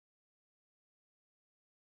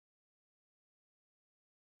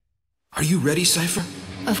Are you ready, Cypher?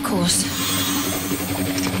 Of course.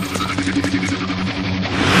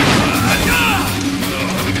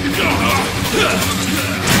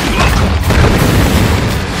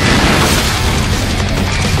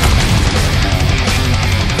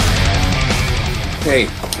 Hey,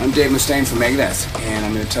 I'm Dave Mustaine from Megadeth, and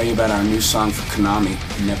I'm going to tell you about our new song for Konami,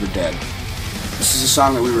 NeverDead. This is a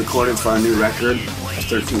song that we recorded for our new record, our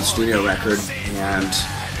 13th studio record, and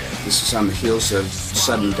this is on the heels of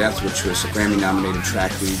Sudden Death, which was a Grammy-nominated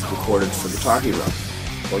track we recorded for Guitar Hero.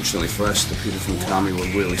 Fortunately for us, the people from Konami were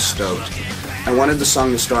really stoked. I wanted the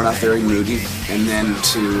song to start off very moody, and then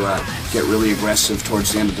to get really aggressive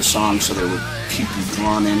towards the end of the song so that it would keep you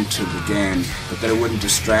drawn into the game, but that it wouldn't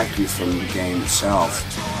distract you from the game itself.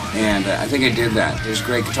 And I think I did that. There's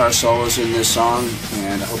great guitar solos in this song,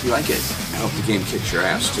 and I hope you like it. I hope the game kicks your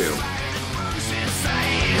ass too.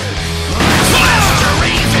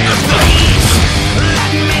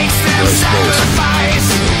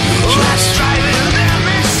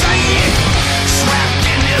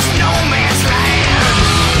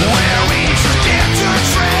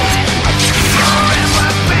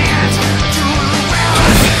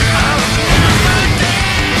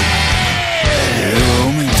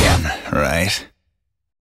 Right?